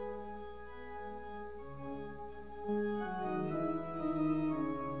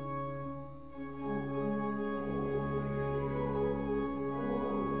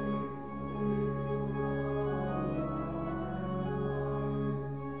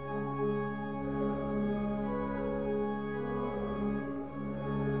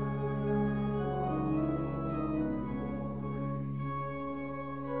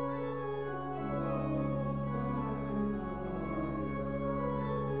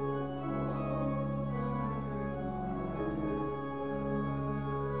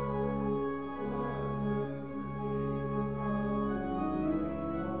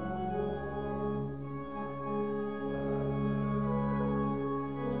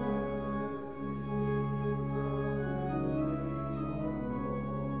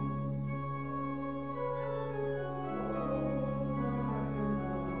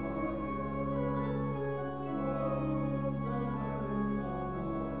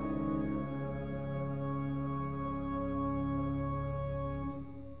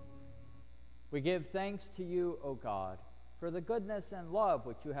 We give thanks to you, O God, for the goodness and love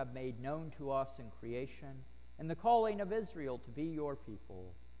which you have made known to us in creation, and the calling of Israel to be your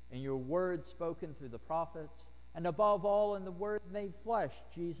people, in your word spoken through the prophets, and above all in the Word made flesh,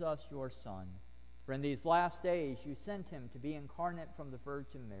 Jesus your Son. For in these last days you sent him to be incarnate from the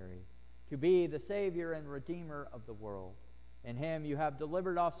Virgin Mary, to be the Savior and Redeemer of the world. In him you have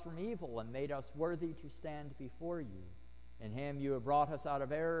delivered us from evil and made us worthy to stand before you. In him you have brought us out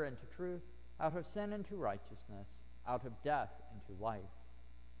of error into truth, out of sin into righteousness, out of death into life.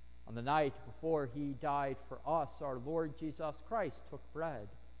 On the night before he died for us, our Lord Jesus Christ took bread,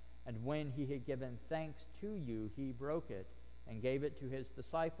 and when he had given thanks to you, he broke it and gave it to his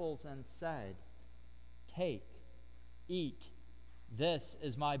disciples and said, "Take, eat, this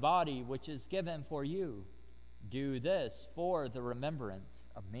is my body which is given for you. Do this for the remembrance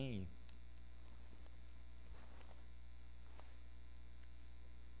of me."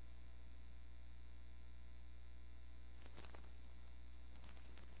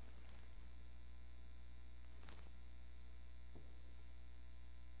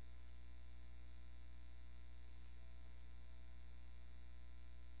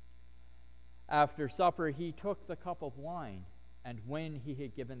 After supper he took the cup of wine, and when he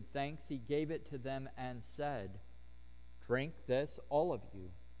had given thanks, he gave it to them and said, "Drink this, all of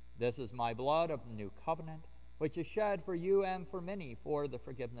you. This is my blood of the new covenant, which is shed for you and for many for the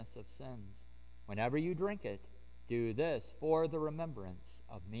forgiveness of sins. Whenever you drink it, do this for the remembrance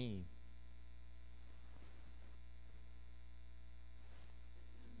of me."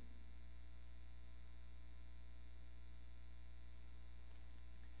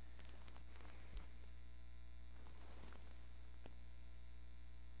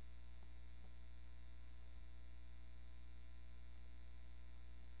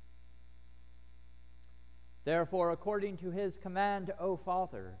 Therefore, according to his command, O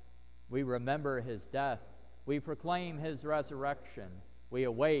Father, we remember his death, we proclaim his resurrection, we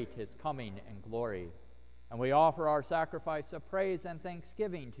await his coming in glory. And we offer our sacrifice of praise and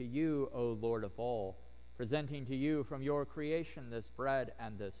thanksgiving to you, O Lord of all, presenting to you from your creation this bread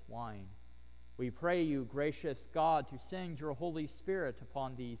and this wine. We pray you, gracious God, to send your Holy Spirit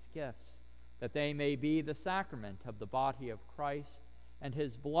upon these gifts, that they may be the sacrament of the body of Christ and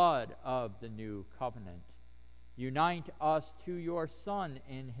his blood of the new covenant. Unite us to your Son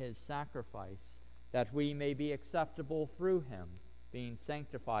in his sacrifice, that we may be acceptable through him, being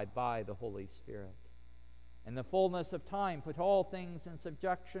sanctified by the Holy Spirit. In the fullness of time, put all things in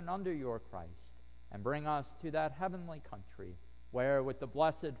subjection under your Christ, and bring us to that heavenly country, where with the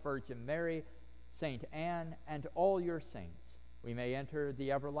Blessed Virgin Mary, Saint Anne, and all your saints, we may enter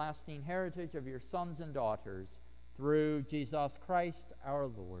the everlasting heritage of your sons and daughters, through Jesus Christ our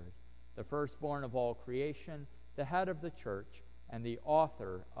Lord, the firstborn of all creation, the head of the church, and the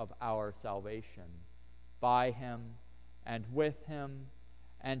author of our salvation. By him, and with him,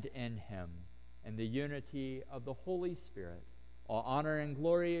 and in him, in the unity of the Holy Spirit. All honor and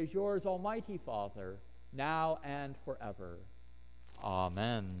glory is yours, Almighty Father, now and forever.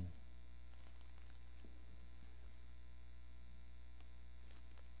 Amen.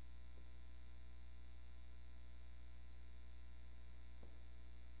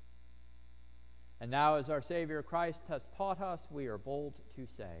 And now, as our Savior Christ has taught us, we are bold to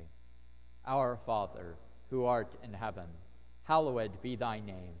say, Our Father, who art in heaven, hallowed be thy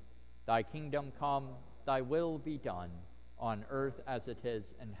name. Thy kingdom come, thy will be done, on earth as it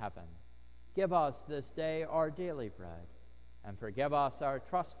is in heaven. Give us this day our daily bread, and forgive us our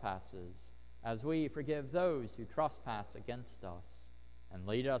trespasses, as we forgive those who trespass against us. And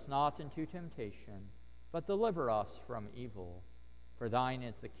lead us not into temptation, but deliver us from evil. For thine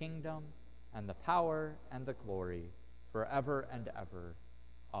is the kingdom, and the power, and the glory, forever and ever.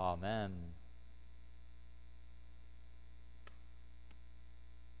 Amen.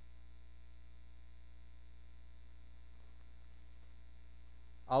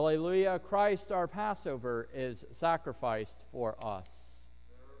 Alleluia, Christ our Passover is sacrificed for us.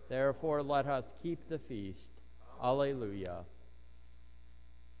 Therefore let us keep the feast. Alleluia.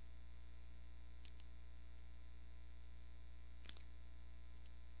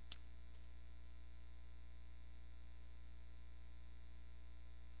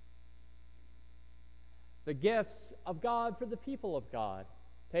 The gifts of God for the people of God.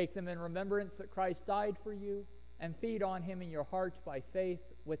 Take them in remembrance that Christ died for you, and feed on him in your heart by faith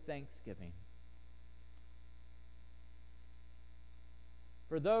with thanksgiving.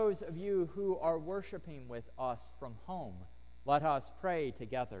 For those of you who are worshiping with us from home, let us pray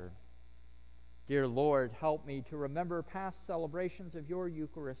together. Dear Lord, help me to remember past celebrations of your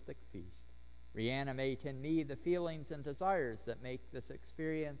Eucharistic feast. Reanimate in me the feelings and desires that make this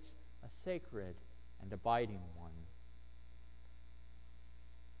experience a sacred and abiding one.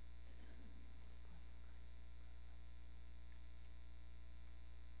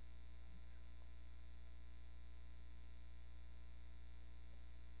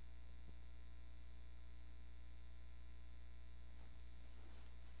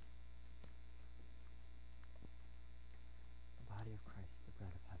 The body of Christ, the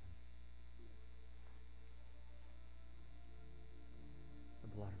bread of heaven.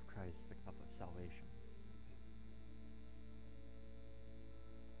 The blood of Christ, the cup of salvation.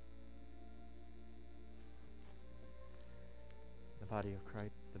 The body of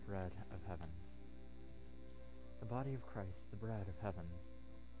Christ, the bread of heaven. The body of Christ, the bread of heaven.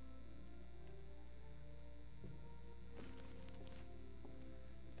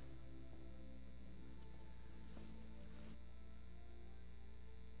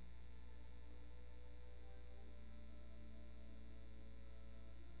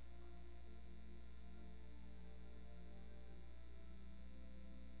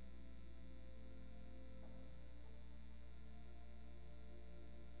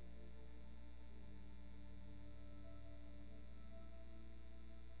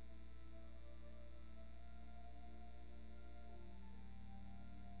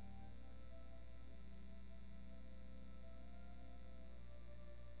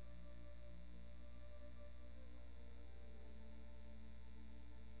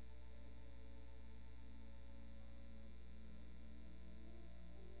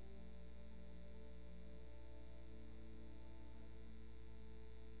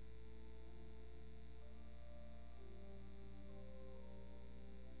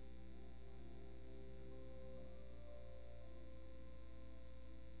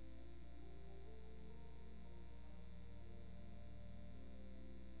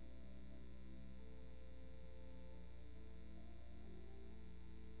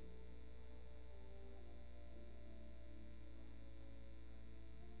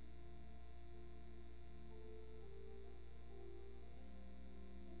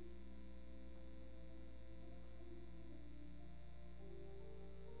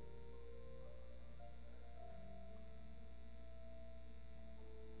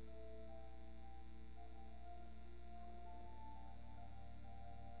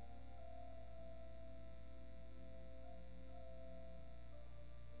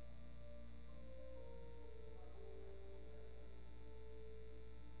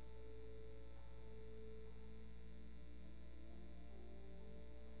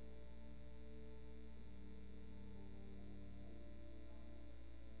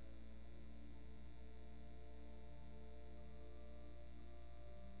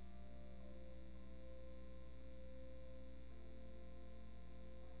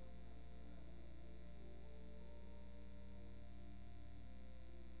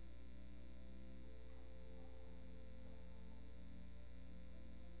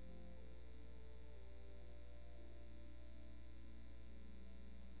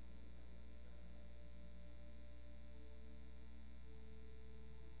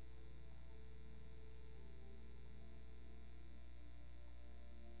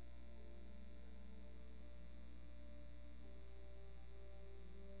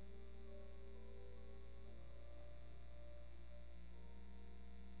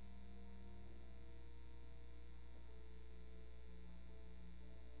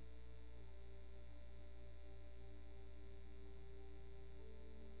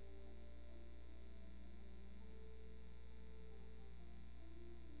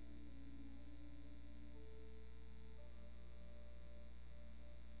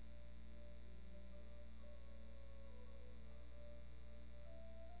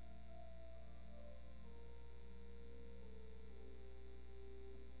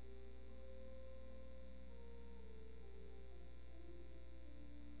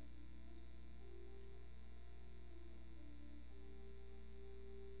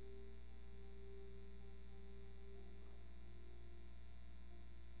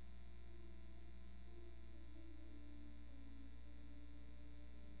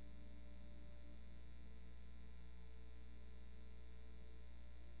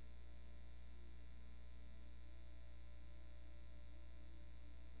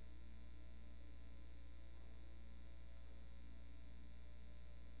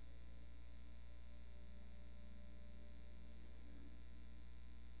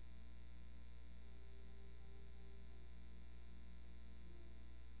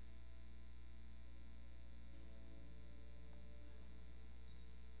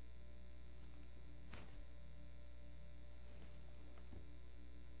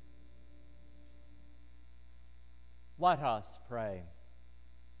 Let us pray.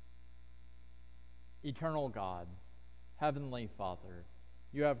 Eternal God, Heavenly Father,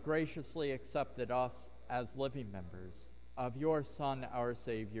 you have graciously accepted us as living members of your Son, our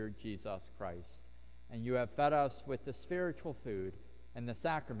Savior, Jesus Christ, and you have fed us with the spiritual food and the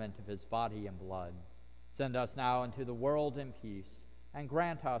sacrament of his body and blood. Send us now into the world in peace, and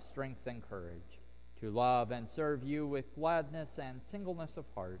grant us strength and courage to love and serve you with gladness and singleness of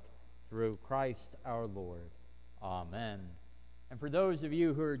heart, through Christ our Lord. Amen. And for those of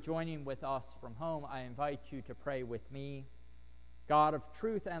you who are joining with us from home, I invite you to pray with me. God of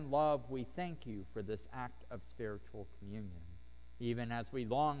truth and love, we thank you for this act of spiritual communion. Even as we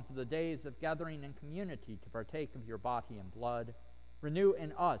long for the days of gathering in community to partake of your body and blood, renew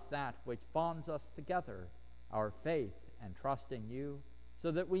in us that which bonds us together, our faith and trust in you, so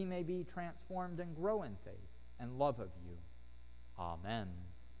that we may be transformed and grow in faith and love of you. Amen.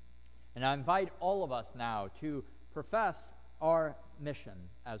 And I invite all of us now to profess our mission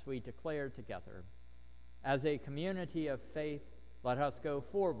as we declare together. As a community of faith, let us go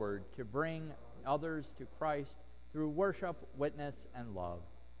forward to bring others to Christ through worship, witness, and love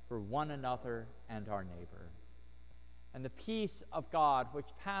for one another and our neighbor. And the peace of God, which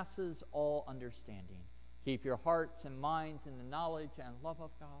passes all understanding, keep your hearts and minds in the knowledge and love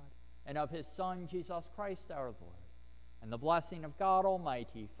of God and of his Son, Jesus Christ our Lord. And the blessing of God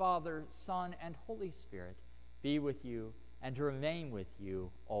Almighty, Father, Son, and Holy Spirit be with you and to remain with you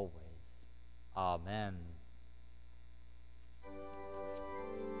always. Amen.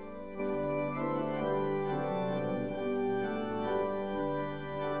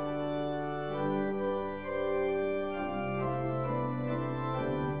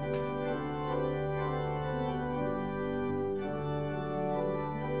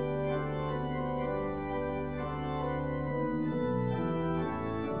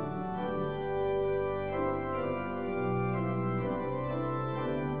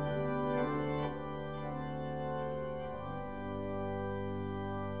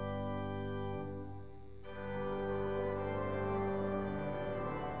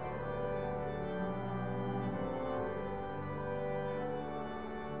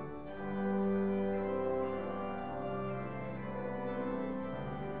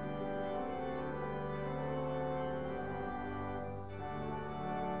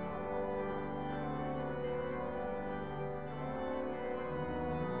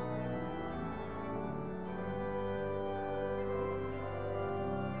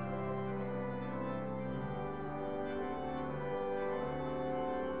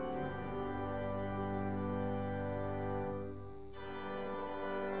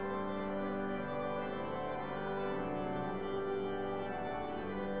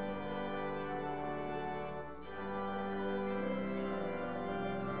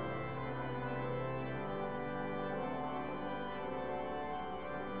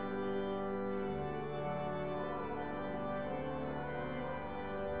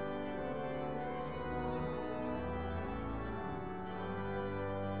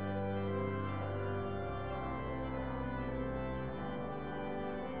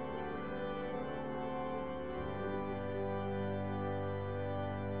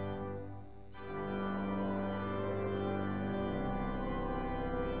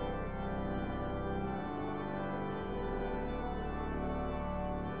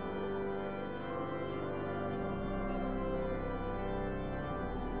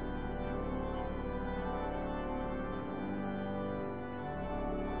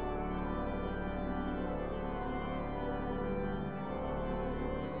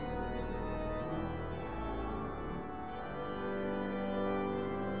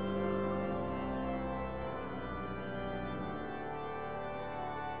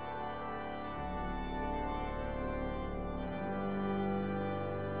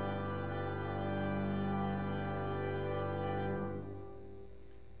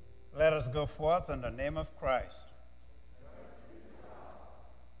 Let us go forth in the name of Christ.